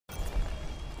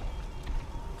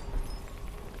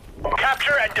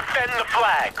Capture and defend the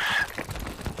flags.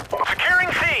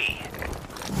 Securing C.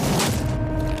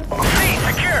 C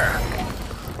secure.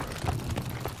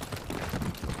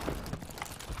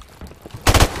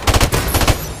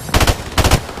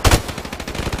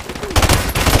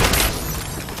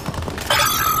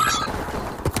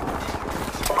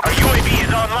 Our UAV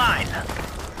is online.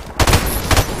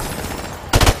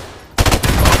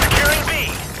 Securing B.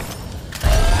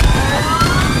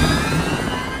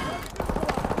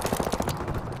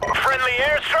 Friendly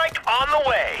airstrike on the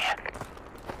way.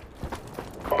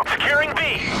 Securing B.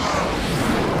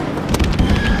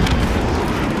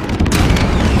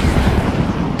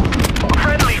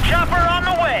 Friendly chopper on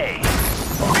the way.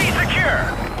 B secure.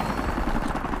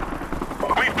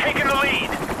 We've taken the lead.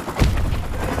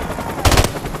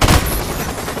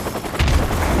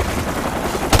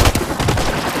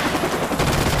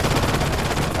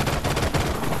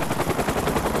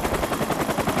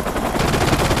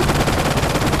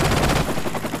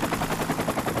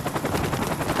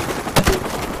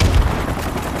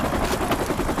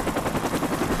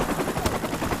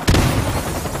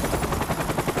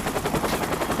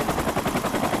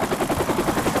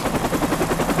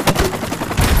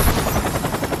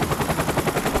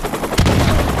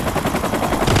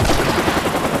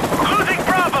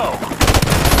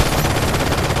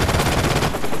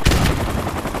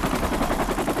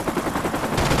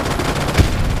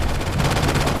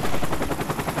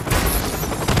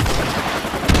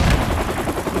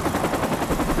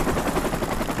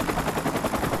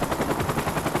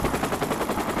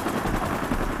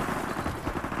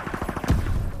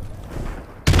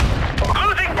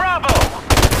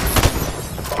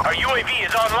 Our UAV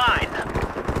is online.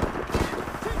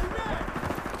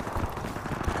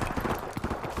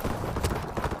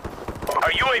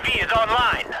 Our UAV is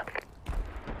online.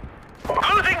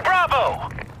 Losing Bravo!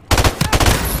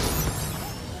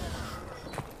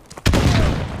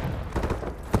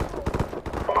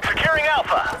 Securing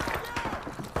Alpha.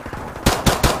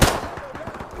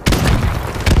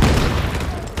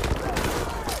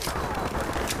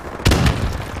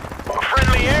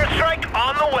 Friendly airstrike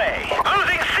on the way.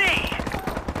 Losing C.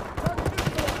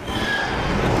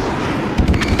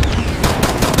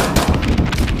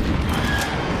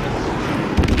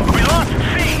 We lost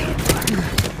C.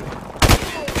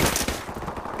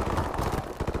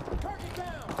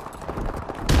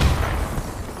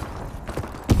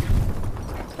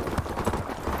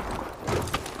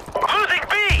 Losing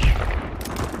B.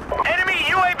 Enemy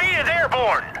UAV is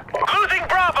airborne. Losing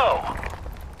Bravo.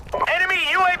 Enemy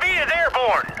UAV is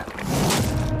airborne.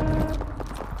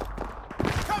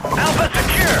 Alpha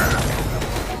secure.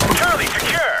 Charlie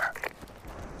secure.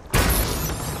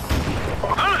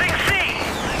 Losing C.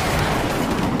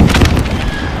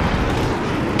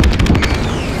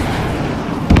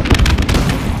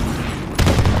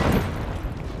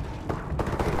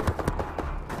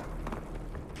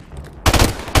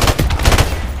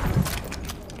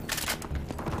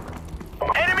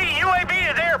 Enemy UAV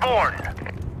is airborne.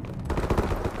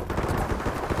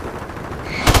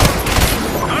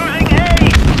 Losing A.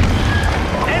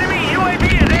 Enemy UAV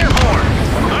is airborne.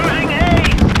 Losing A.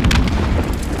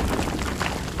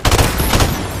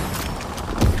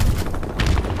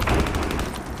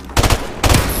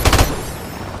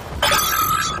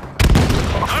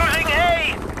 Losing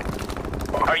A.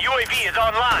 Our UAV is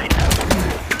online.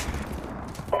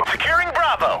 Securing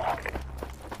Bravo.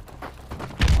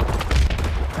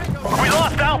 We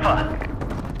lost Alpha.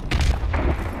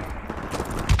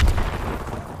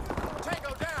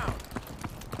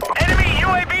 Enemy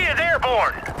UAV is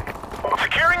airborne.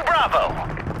 Securing Bravo.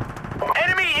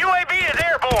 Enemy UAV is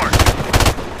airborne.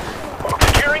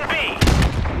 Securing B.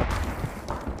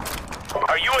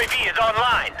 Our UAV is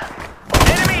online.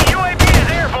 Enemy UAV is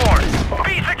airborne. B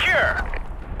secure.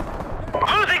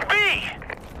 Losing B.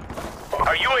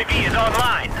 Our UAV is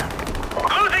online.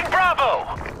 Losing Bravo.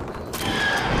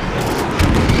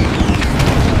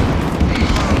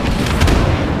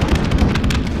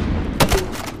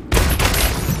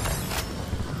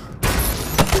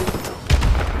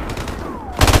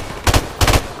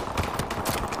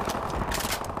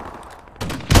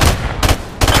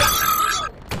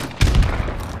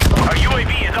 Our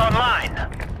UAV is online.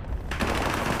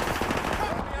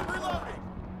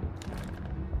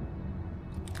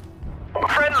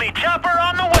 Friendly chopper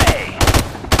on the way.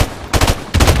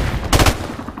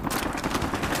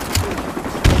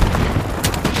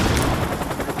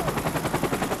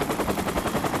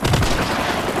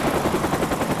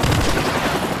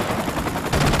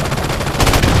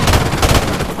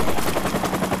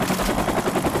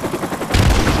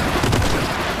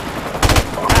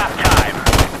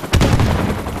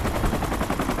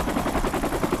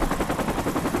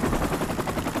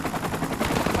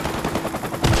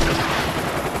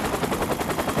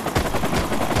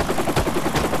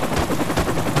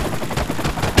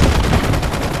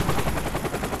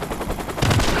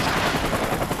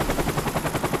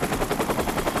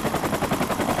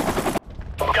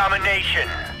 Domination.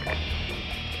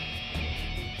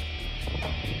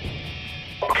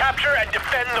 Capture and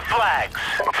defend the flags.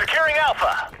 Securing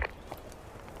Alpha.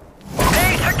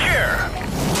 A secure.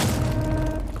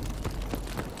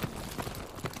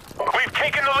 We've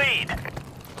taken the lead.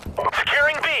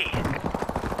 Securing B.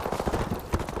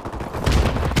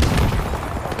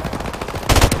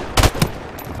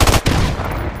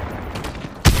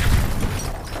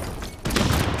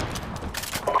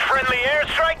 Friendly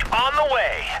airstrike on the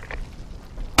way.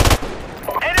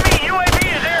 Enemy UAV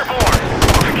is airborne.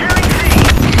 Securing C.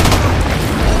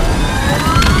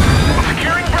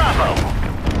 Securing Bravo.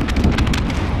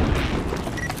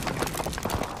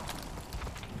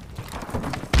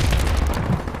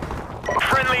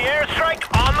 Friendly airstrike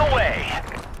on the way.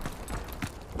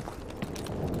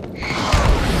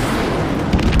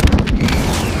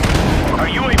 Our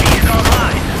UAV is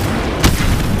online.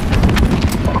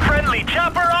 Friendly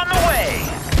chopper on the way.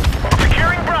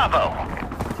 Securing Bravo.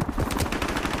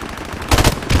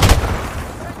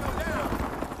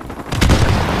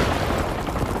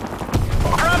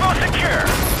 Bravo secure.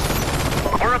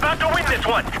 We're about to win this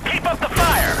one. Keep up the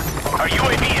fire. Our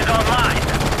UAV is online.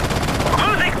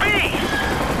 Losing B.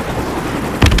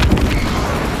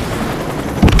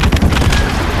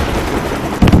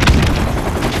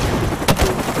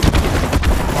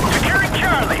 Securing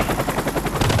Charlie.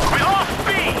 We lost B.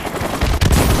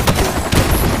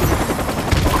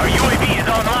 Our UAV is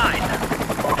online.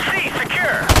 C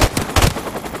secure.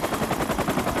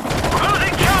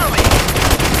 Losing Charlie.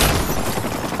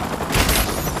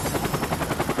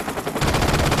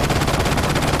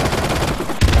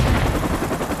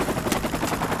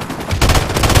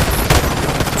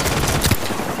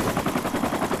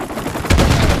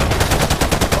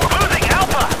 Losing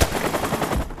Alpha.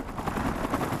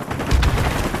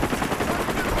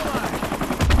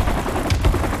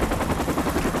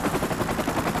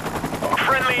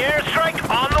 Friendly airstrike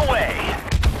on the way.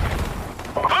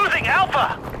 Losing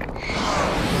Alpha.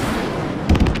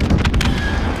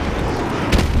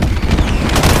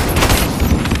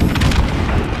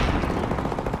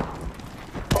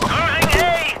 Losing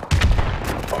A.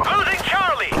 Losing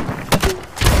Charlie.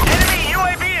 Enemy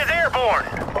UAV is airborne.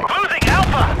 Losing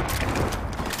Alpha.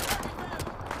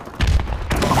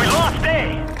 We lost A.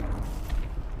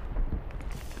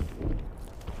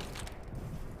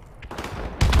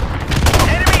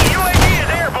 Enemy UAV is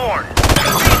airborne.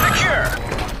 Be secure.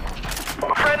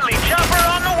 Friendly chopper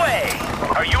on the way.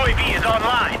 Our UAV is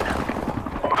online.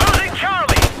 Losing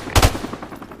Charlie.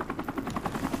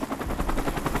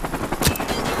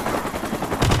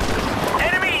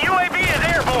 Enemy UAV is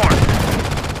airborne.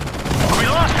 We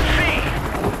lost C.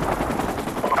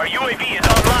 Our UAV is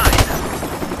online.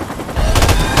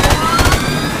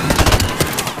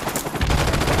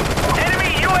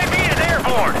 Enemy UAV is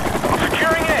airborne.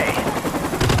 Securing A.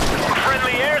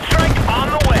 Friendly airstrike on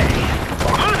the way.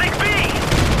 Losing B.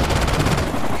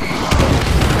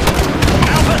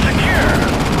 Alpha secure.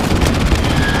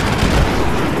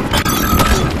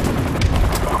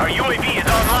 Our UAV is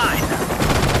online.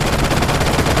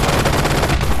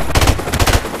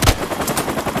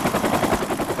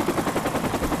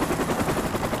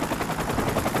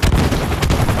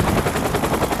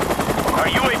 Our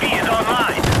UAV is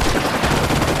online.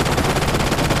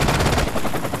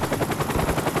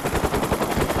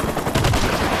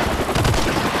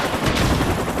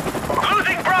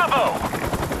 Losing Bravo.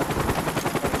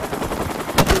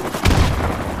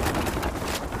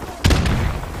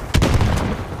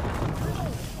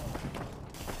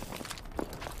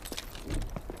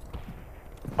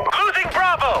 Losing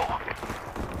Bravo.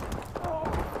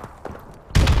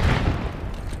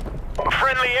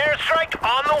 Friendly airstrike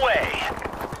on the way.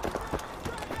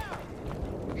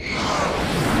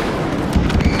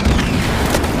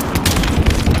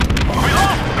 We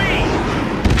lost B.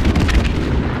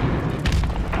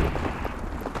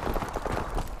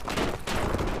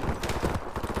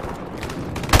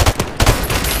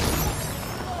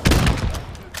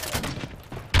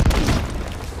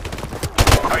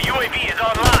 Our UAV is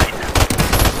online.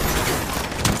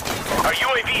 Our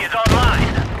UAV is online.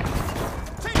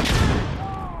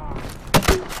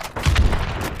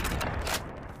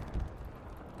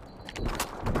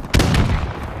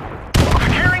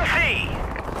 Securing C.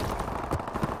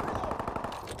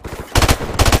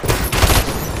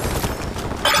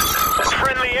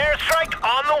 Friendly airstrike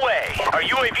on the way. Our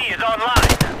UAV is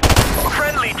online.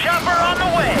 Friendly chopper on the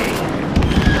way.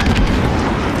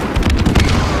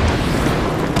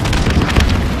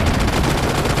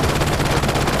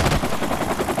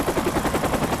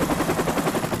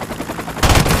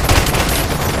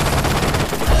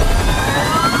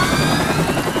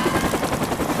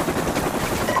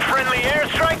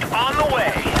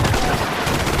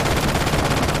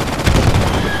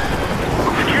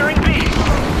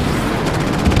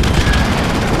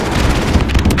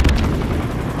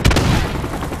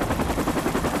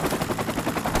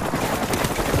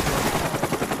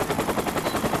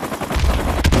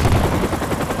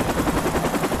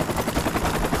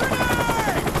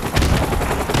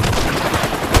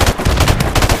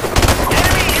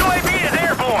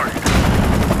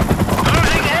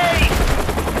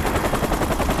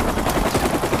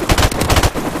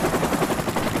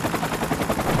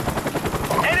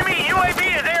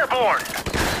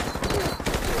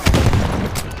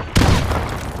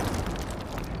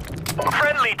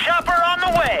 Friendly chopper on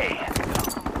the way!